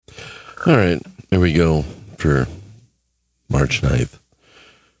All right, here we go for March 9th,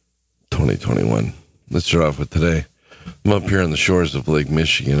 2021. Let's start off with today. I'm up here on the shores of Lake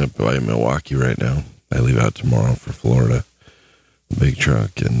Michigan up by Milwaukee right now. I leave out tomorrow for Florida, big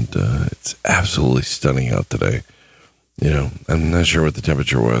truck, and it's absolutely stunning out today. You know, I'm not sure what the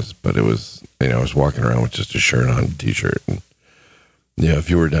temperature was, but it was, I was walking around with just a shirt on, a t-shirt. And, if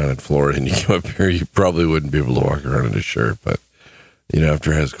you were down in Florida and you came up here, you probably wouldn't be able to walk around in a shirt. But,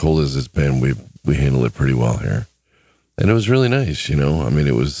 after as cold as it's been, we handle it pretty well here. And it was really nice,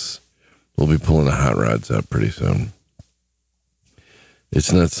 we'll be pulling the hot rods out pretty soon.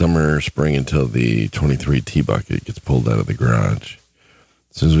 It's not summer or spring until the 23 T-bucket gets pulled out of the garage.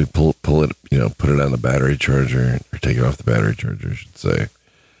 As soon as we pull it, put it on the battery charger, or take it off the battery charger, I should say,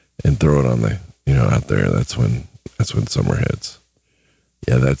 and throw it on the, out there, that's when summer hits.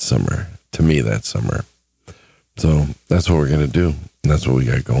 Yeah, that's summer. To me, that's summer. So that's what we're going to do. And that's what we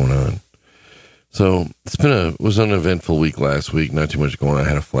got going on. So it was an eventful week last week. Not too much going on. I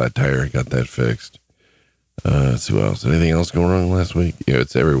had a flat tire. Got that fixed. Let's see what else. Anything else going wrong last week?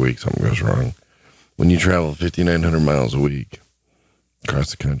 It's every week something goes wrong. When you travel 5,900 miles a week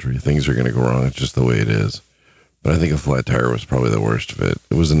across the country, things are going to go wrong. It's just the way it is. But I think a flat tire was probably the worst of it.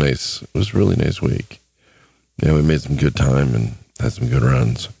 It was a really nice week. We made some good time and had some good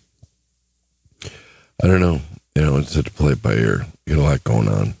runs. I don't know. It's had to play it by ear. Got a lot going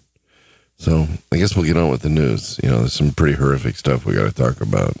on. So I guess we'll get on with the news. There's some pretty horrific stuff we got to talk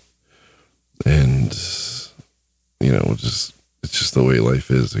about. And, it's just the way life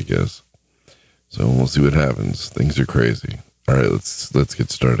is, I guess. So we'll see what happens. Things are crazy. All right, let's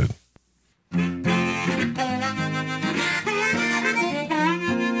get started.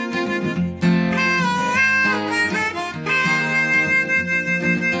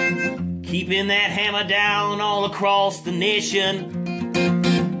 Keeping that hammer down all across the nation.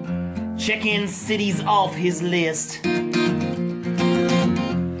 Checking cities off his list.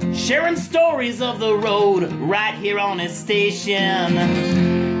 Sharing stories of the road right here on his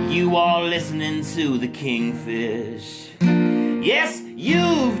station. You are listening to the Kingfish. Yes,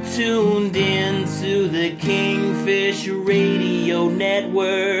 you've tuned in to the Kingfish Radio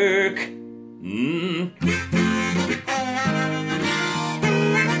Network.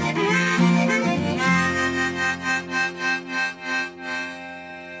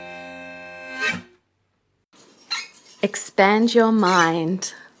 Expand your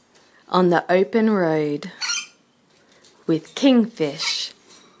mind on the open road with Kingfish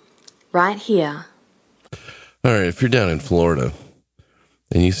right here. All right, if you're down in Florida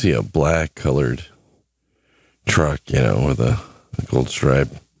and you see a black colored truck, with a gold stripe,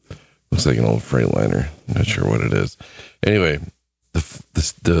 looks like an old Freightliner. I'm not sure what it is. Anyway, the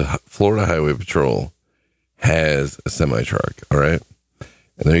Florida Highway Patrol has a semi-truck, all right?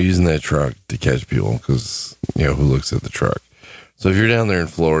 And they're using that truck to catch people because, who looks at the truck? So if you're down there in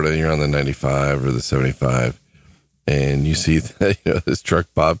Florida, you're on the 95 or the 75, and you see that, this truck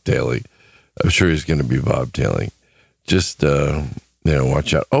bobtailing, I'm sure he's going to be bobtailing. Just,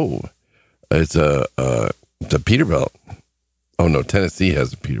 watch out. Oh, it's a Peterbilt. Oh, no, Tennessee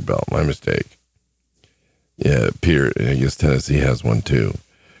has a Peterbilt. My mistake. Yeah, I guess Tennessee has one too.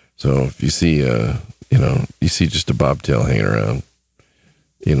 So if you see, you see just a bobtail hanging around,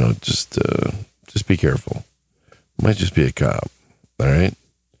 just be careful. Might just be a cop, all right?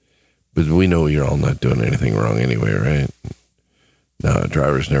 But we know you're all not doing anything wrong anyway, right? No,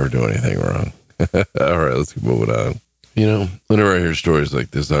 drivers never do anything wrong. All right, let's keep moving on. Whenever I hear stories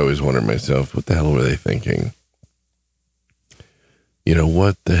like this, I always wonder myself, what the hell were they thinking?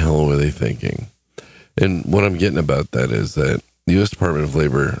 What the hell were they thinking? And what I'm getting about that is that the U.S. Department of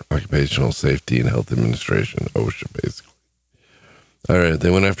Labor, Occupational Safety and Health Administration, OSHA, basically. All right, they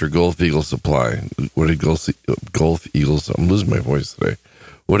went after Gulf Eagle Supply. What did Gulf Eagle? I'm losing my voice today.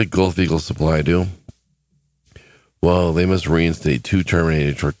 What did Gulf Eagle Supply do? Well, they must reinstate 2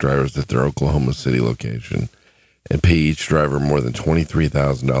 terminated truck drivers at their Oklahoma City location and pay each driver more than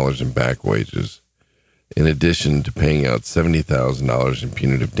 $23,000 in back wages, in addition to paying out $70,000 in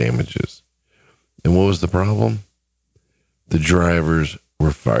punitive damages. And what was the problem? The drivers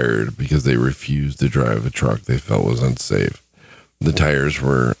were fired because they refused to drive a truck they felt was unsafe. The tires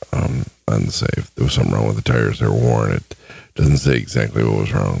were unsafe. There was something wrong with the tires. They were worn. It doesn't say exactly what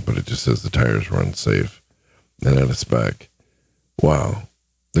was wrong, but it just says the tires were unsafe and out of spec. Wow.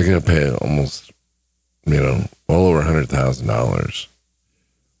 They're going to pay almost, well over $100,000.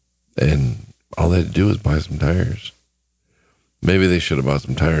 And all they had to do was buy some tires. Maybe they should have bought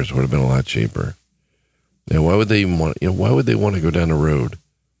some tires. It would have been a lot cheaper. And why would they even want, why would they want to go down the road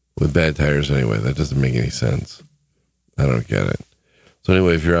with bad tires anyway? That doesn't make any sense. I don't get it. So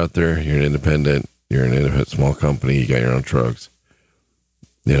anyway, if you're out there, you're an independent small company, you got your own trucks,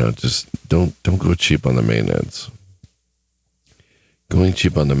 just don't go cheap on the maintenance. Going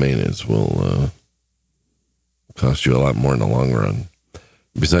cheap on the maintenance will cost you a lot more in the long run.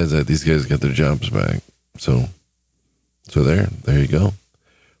 Besides that, these guys got their jobs back. So there you go.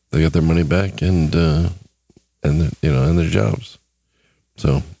 They got their money back and their jobs.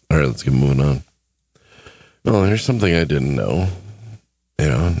 So, all right, let's get moving on. Well, here's something I didn't know.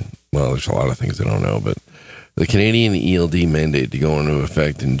 There's a lot of things I don't know, but the Canadian ELD mandate to go into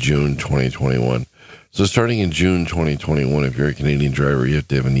effect in June 2021. So starting in June 2021, if you're a Canadian driver, you have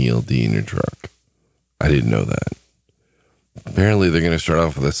to have an ELD in your truck. I didn't know that. Apparently, they're going to start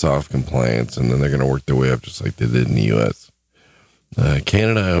off with a soft compliance, and then they're going to work their way up just like they did in the U.S.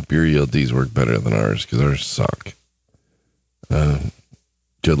 Canada, I hope your ELDs work better than ours, because ours suck.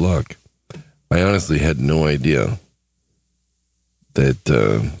 Good luck. I honestly had no idea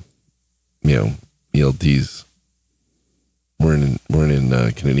that, ELDs weren't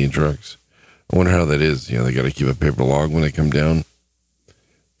in Canadian trucks. I wonder how that is. They got to keep a paper log when they come down.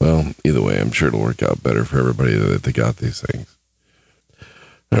 Well, either way, I'm sure it'll work out better for everybody that they got these things.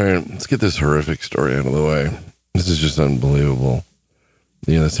 All right, let's get this horrific story out of the way. This is just unbelievable.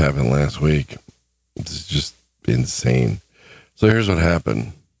 This happened last week. This is just insane. So here's what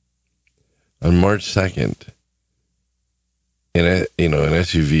happened. On March 2nd, an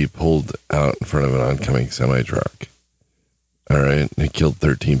SUV pulled out in front of an oncoming semi-truck. All right, and it killed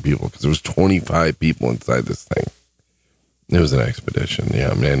 13 people because there was 25 people inside this thing. It was an expedition.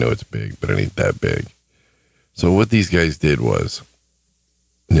 Yeah, I know it's big, but it ain't that big. So what these guys did was,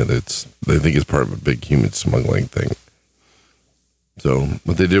 they think it's part of a big human smuggling thing. So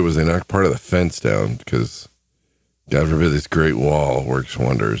what they did was they knocked part of the fence down because, God forbid, this Great Wall works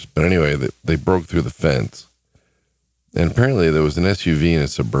wonders. But anyway, they broke through the fence. And apparently there was an SUV and a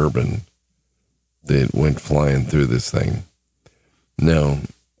Suburban that went flying through this thing. Now,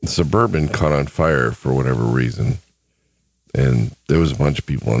 the Suburban caught on fire for whatever reason. And there was a bunch of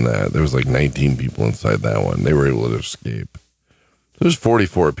people in that. There was like 19 people inside that one. They were able to escape. There was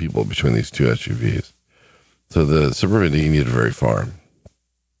 44 people between these two SUVs. So the Suburban didn't get very far.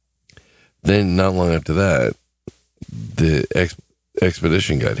 Then, not long after that, the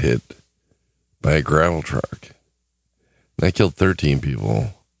Expedition got hit by a gravel truck. That killed 13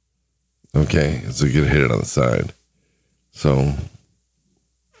 people. Okay, it's a good hit on the side. So,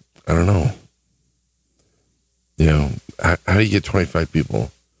 I don't know. How do you get 25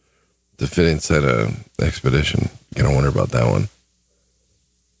 people to fit inside an Expedition? You gotta wonder about that one.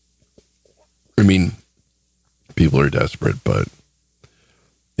 I mean, people are desperate, but,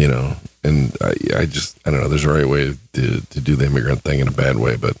 and I don't know, there's a right way to do the immigrant thing in a bad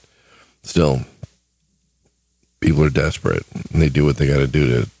way, but still, people are desperate, and they do what they got to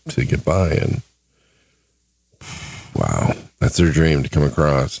do to get by, and wow, that's their dream to come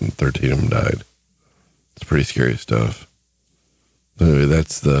across, and 13 of them died. It's pretty scary stuff. But anyway,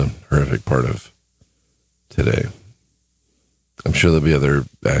 that's the horrific part of today. I'm sure there'll be other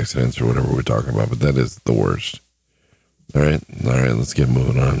accidents or whatever we're talking about, but that is the worst. All right, let's get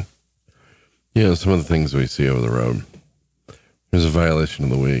moving on. Some of the things we see over the road. There's a violation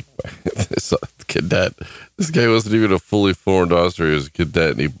of the week. This cadet. This guy wasn't even a fully formed officer. He was a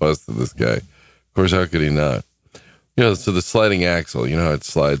cadet, and he busted this guy. Of course, how could he not? So the sliding axle, how it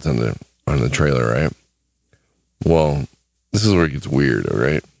slides on the trailer, right? Well, this is where it gets weird, all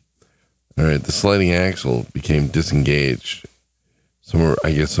right? All right, the sliding axle became disengaged somewhere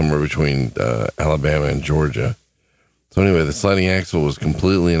between Alabama and Georgia. So anyway, the sliding axle was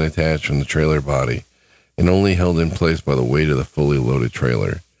completely unattached from the trailer body and only held in place by the weight of the fully loaded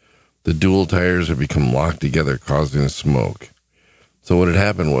trailer. The dual tires had become locked together, causing a smoke. So what had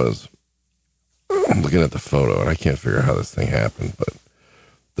happened was, I'm looking at the photo, and I can't figure out how this thing happened, but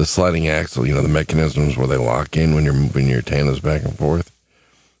the sliding axle, the mechanisms where they lock in when you're moving your tandems back and forth.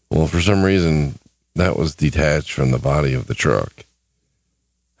 Well, for some reason, that was detached from the body of the truck.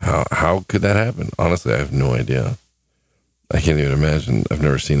 How could that happen? Honestly, I have no idea. I can't even imagine. I've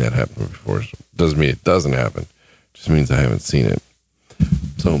never seen that happen before. So it doesn't mean it doesn't happen. It just means I haven't seen it.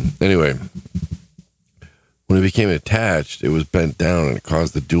 So anyway, when it became attached, it was bent down and it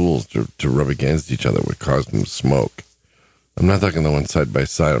caused the duals to rub against each other, which caused them to smoke. I'm not talking the one side by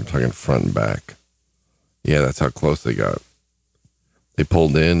side. I'm talking front and back. Yeah, that's how close they got. They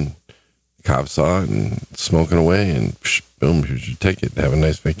pulled in, the cops saw it and smoking away, and boom, here's your ticket. Have a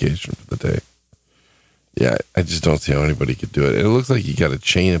nice vacation for the day. Yeah, I just don't see how anybody could do it. And it looks like you got a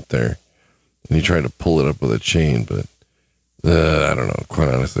chain up there, and you try to pull it up with a chain, but I don't know. Quite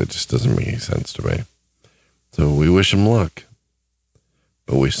honestly, it just doesn't make any sense to me. So we wish him luck.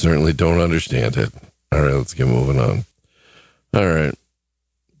 but we certainly don't understand it. All right, let's get moving on. All right,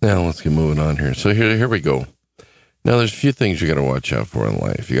 now let's get moving on here. So here we go. Now, there's a few things you got to watch out for in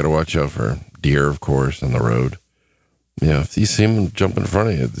life. You got to watch out for deer, of course, on the road. If you see them jump in front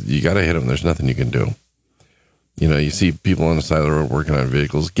of you, you got to hit them. There's nothing you can do. You see people on the side of the road working on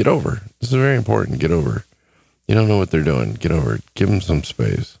vehicles. Get over. This is very important. Get over. You don't know what they're doing. Get over it. Give them some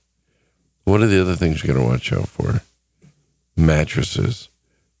space. What are the other things you got to watch out for? Mattresses.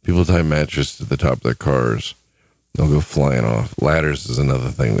 People tie mattresses to the top of their cars. They'll go flying off. Ladders is another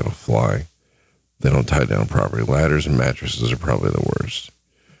thing that'll fly. They don't tie down properly. Ladders and mattresses are probably the worst.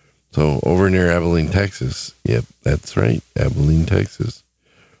 So over near Abilene, Texas. Yep, that's right. Abilene, Texas.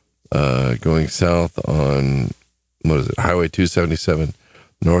 Going south on, Highway 277,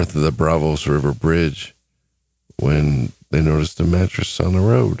 north of the Bravos River Bridge, when they noticed a mattress on the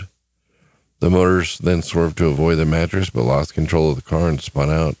road. The motorist then swerved to avoid the mattress, but lost control of the car and spun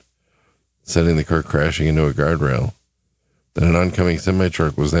out, sending the car crashing into a guardrail. Then an oncoming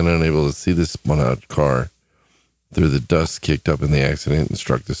semi-truck was then unable to see the spun-out car through the dust kicked up in the accident and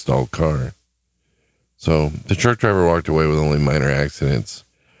struck the stalled car. So the truck driver walked away with only minor accidents.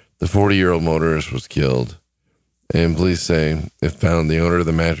 The 40-year-old motorist was killed, and police say, if found, the owner of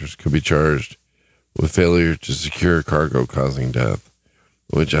the mattress could be charged with failure to secure cargo causing death,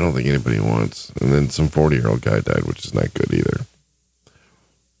 which I don't think anybody wants. And then some 40-year-old guy died, which is not good either.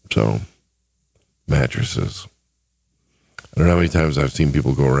 So, mattresses. I don't know how many times I've seen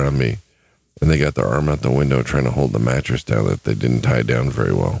people go around me and they got their arm out the window trying to hold the mattress down that they didn't tie down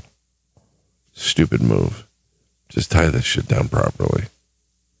very well. Stupid move. Just tie this shit down properly.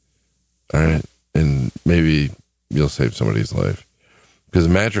 All right? And maybe you'll save somebody's life. Because a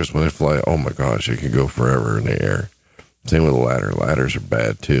mattress, when they fly, oh my gosh, it could go forever in the air. Same with a ladder. Ladders are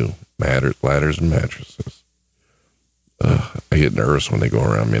bad too. Ladders and mattresses. I get nervous when they go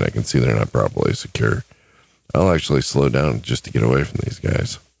around me and I can see they're not properly secure. I'll actually slow down just to get away from these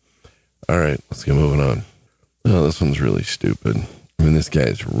guys. All right, let's get moving on. Oh, this one's really stupid. I mean, this guy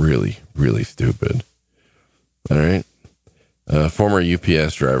is really, really stupid. All right. A former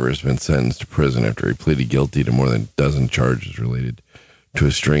UPS driver has been sentenced to prison after he pleaded guilty to more than a dozen charges related to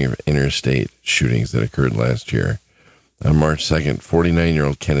a string of interstate shootings that occurred last year. On March 2nd,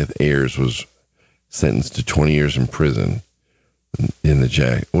 49-year-old Kenneth Ayers was sentenced to 20 years in prison in the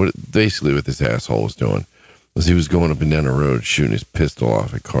jack. Basically what this asshole was doing was he was going up and down the road shooting his pistol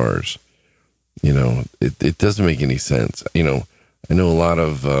off at cars. It doesn't make any sense. I know a lot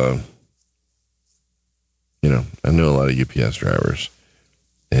of, UPS drivers,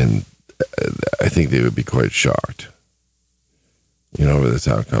 and I think they would be quite shocked, over this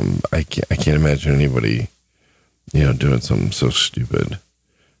outcome. I can't imagine anybody, doing something so stupid.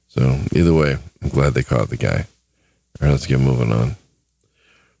 So either way, I'm glad they caught the guy. All right, let's get moving on.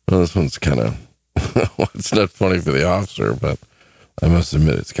 Well, this one's kind of, it's not funny for the officer, but I must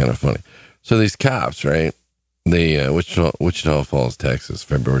admit it's kind of funny. So these cops, right? They, Wichita Falls, Texas,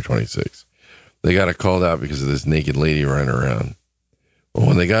 February 26th. They got called out because of this naked lady running around. Well,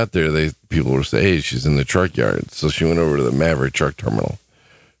 when they got there, people were saying, hey, she's in the truck yard. So she went over to the Maverick truck terminal,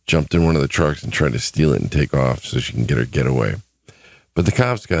 jumped in one of the trucks and tried to steal it and take off so she can get her getaway. But the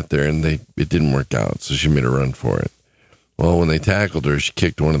cops got there and it didn't work out. So she made a run for it. Well, when they tackled her, she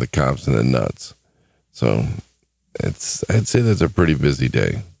kicked one of the cops in the nuts. So I'd say that's a pretty busy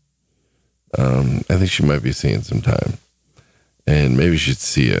day. I think she might be seeing some time. And maybe she'd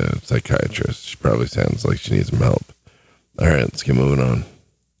see a psychiatrist. She probably sounds like she needs some help. All right, let's get moving on.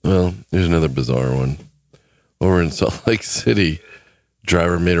 Well, here's another bizarre one. Over in Salt Lake City,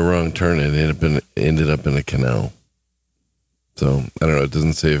 driver made a wrong turn and ended up in a canal. So, I don't know. It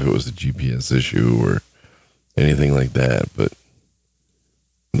doesn't say if it was a GPS issue or anything like that. But,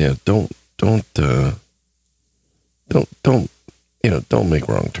 yeah, don't make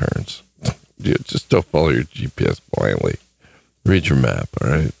wrong turns. Just don't follow your GPS blindly. Read your map, all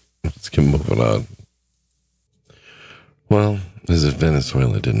right? Let's keep moving on. Well, as if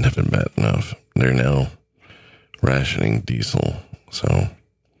Venezuela didn't have it bad enough, they're now rationing diesel. So,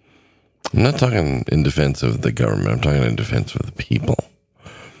 I'm not talking in defense of the government. I'm talking in defense of the people.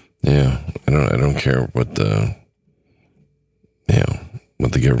 Yeah, I don't care what the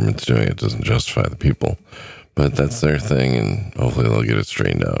government's doing. It doesn't justify the people. But that's their thing, and hopefully they'll get it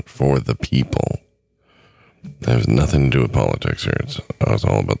straightened out for the people. It has nothing to do with politics here. It's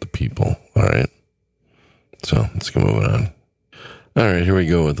all about the people, all right? So, let's get moving on. All right, here we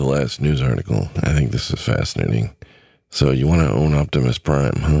go with the last news article. I think this is fascinating. So, you want to own Optimus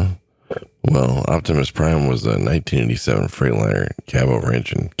Prime, huh? Well, Optimus Prime was a 1987 Freightliner cab-over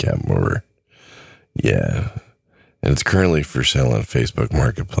engine cab motor. Yeah. And it's currently for sale on Facebook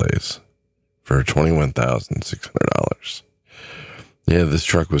Marketplace for $21,600. Yeah, this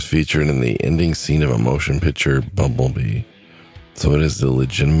truck was featured in the ending scene of a motion picture, Bumblebee. So it is the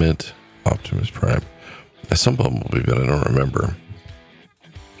legitimate Optimus Prime. I saw Bumblebee, but I don't remember.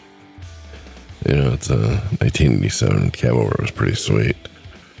 You know, it's a 1987 cab over. It was pretty sweet.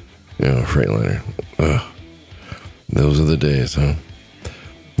 You know, Freightliner. Ugh. Those are the days, huh?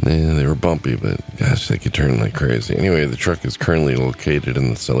 Yeah, they were bumpy, but gosh, they could turn like crazy. Anyway, the truck is currently located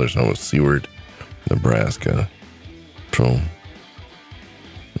in the seller's home of Seward, Nebraska. So,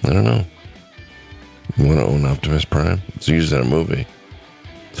 I don't know. You want to own Optimus Prime? It's used in a movie.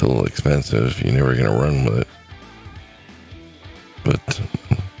 It's a little expensive. You're never going to run with it. But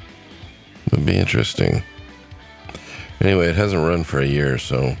it would be interesting. Anyway, it hasn't run for a year,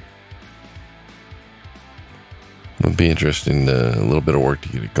 so it would be interesting. A little bit of work to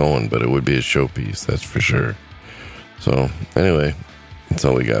get it going, but it would be a showpiece, that's for sure. So, anyway, that's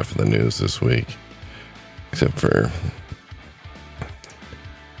all we got for the news this week. Except for...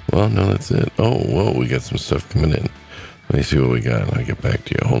 Well, no, that's it. Oh, whoa, we got some stuff coming in. Let me see what we got. I'll get back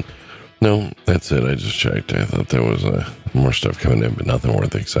to you. No, that's it. I just checked. I thought there was more stuff coming in, but nothing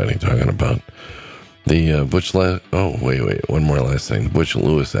worth exciting talking about. The one more last thing. The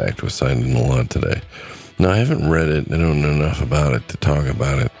Butch-Lewis Act was signed into law today. Now, I haven't read it. I don't know enough about it to talk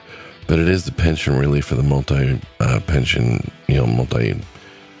about it, but it is the pension relief for the multi-employer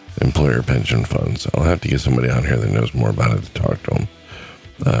pension funds. I'll have to get somebody on here that knows more about it to talk to them.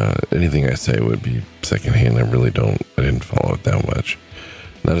 Anything I say would be secondhand. I didn't follow it that much.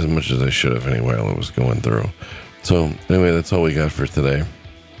 Not as much as I should have anyway while it was going through. So anyway, that's all we got for today.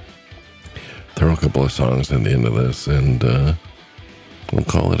 Throw a couple of songs at the end of this and we'll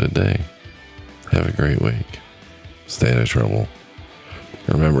call it a day. Have a great week. Stay out of trouble.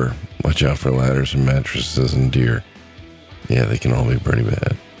 Remember, watch out for ladders and mattresses and deer. Yeah, they can all be pretty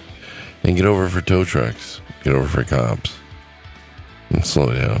bad. And get over for tow trucks. Get over for cops. And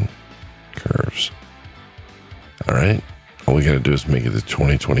slow down. Curves. All right? All we got to do is make it to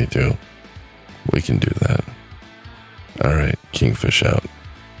 2022. We can do that. All right. Kingfish out.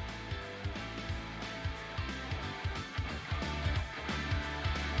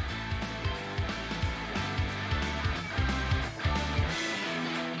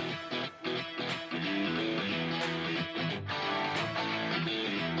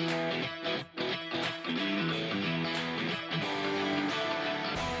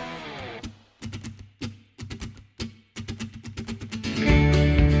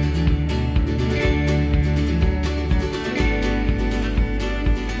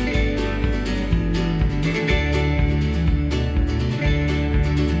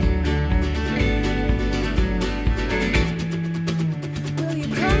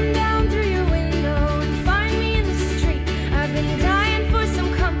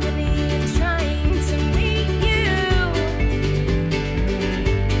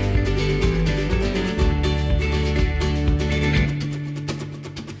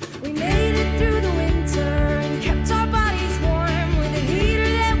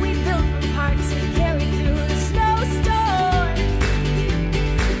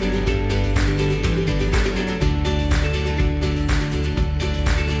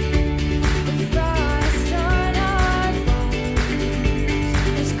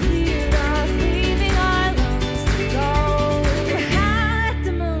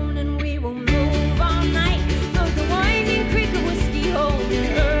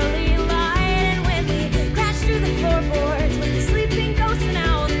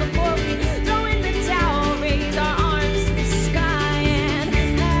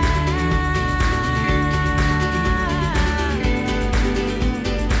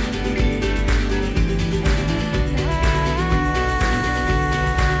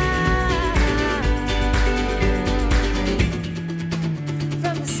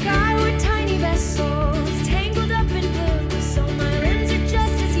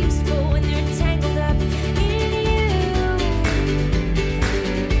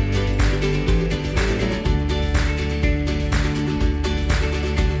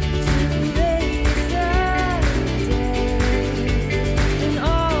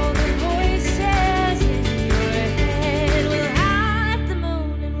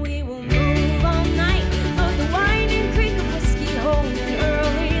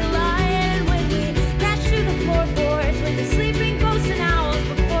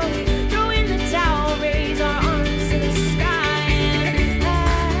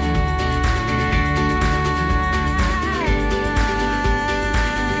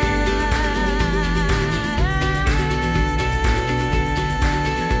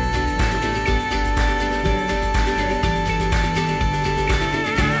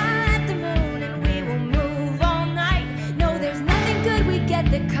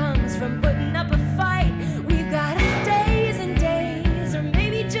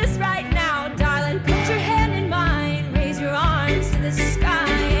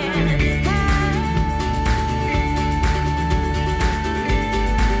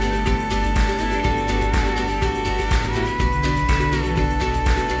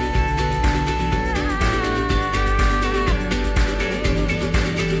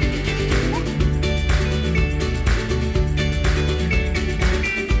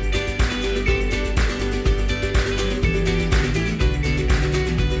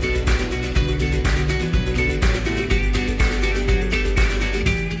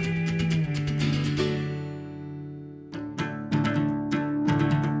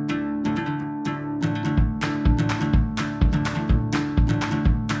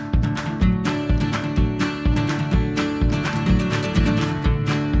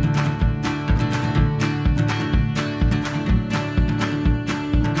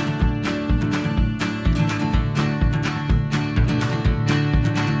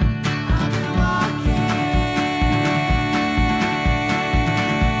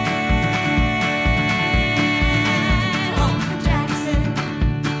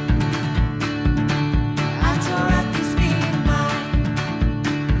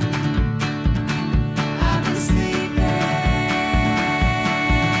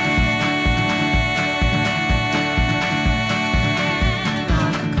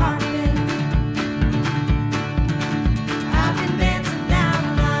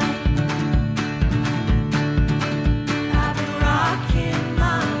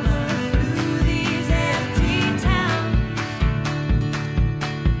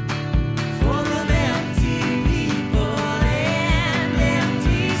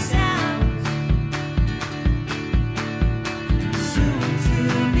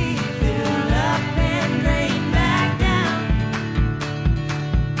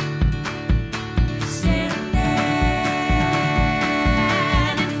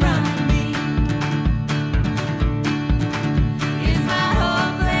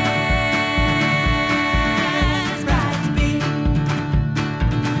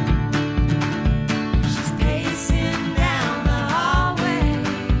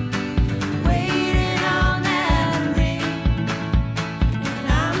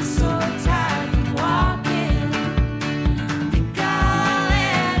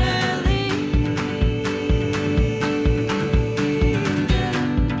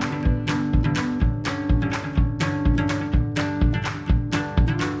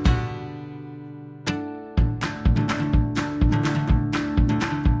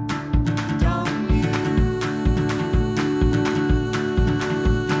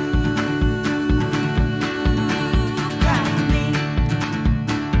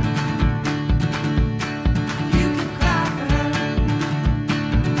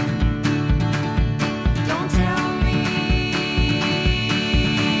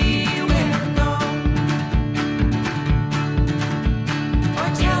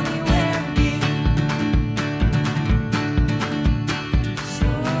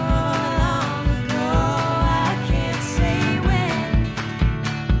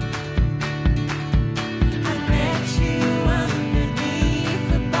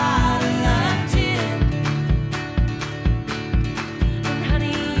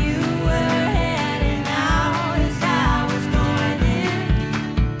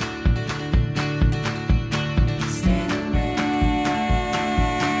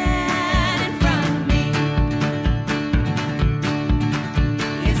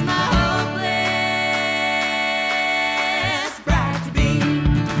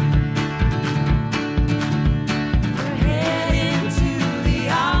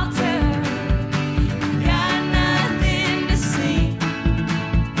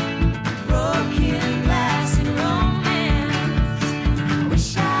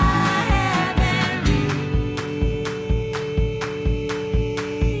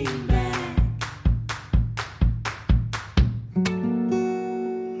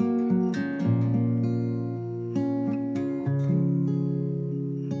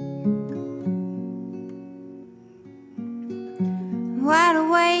 wide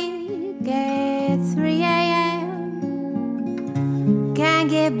awake at 3 a.m. Can't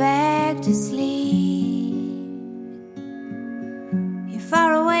get back to sleep. You're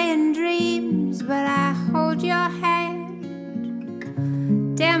far away in dreams, but I hold your hand.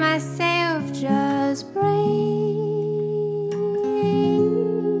 Tell myself just breathe.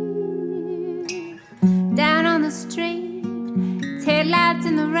 Down on the street, it's headlights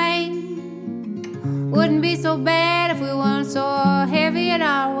in the rain. Wouldn't be so bad if we weren't so heavy in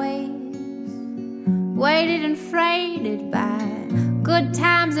our ways. Weighted and freighted by good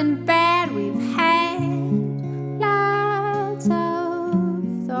times and bad we've had. Lots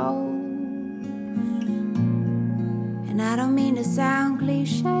of those. And I don't mean to sound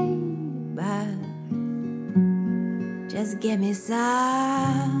cliche, but just give me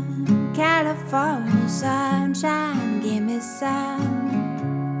some California sunshine. Give me some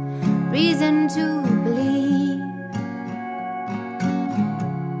reason to believe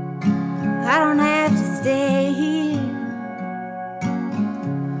I don't have to stay here.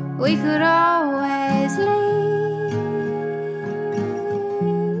 We could always leave.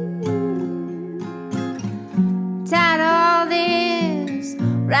 Tired of all this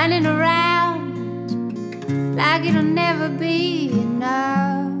running around like it'll never be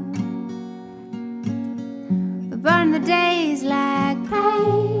enough. We burn the days like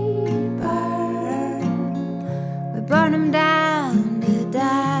paper. We burn them down to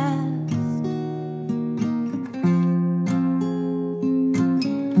dust.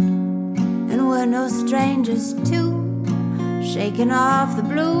 We're no strangers to shaking off the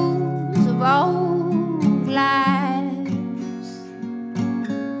blues of old lives.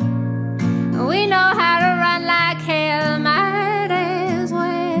 We know how to run like hell, might as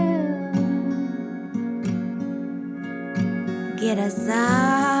well get us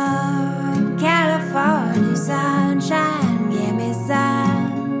some California sunshine. Give me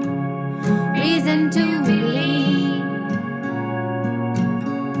some reason to believe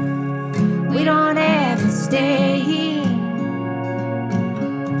we don't have to stay here.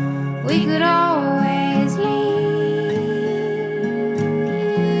 We could always leave.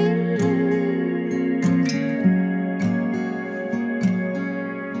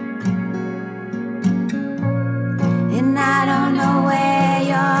 And I don't know where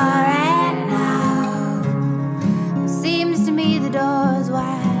you're at now. It seems to me the door's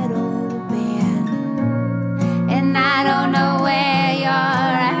wide open. And I don't know where you're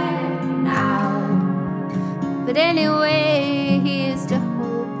at. But anyway, here's to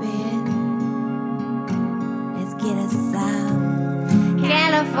hoping. Let's get us some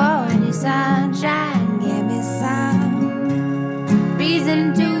California sun.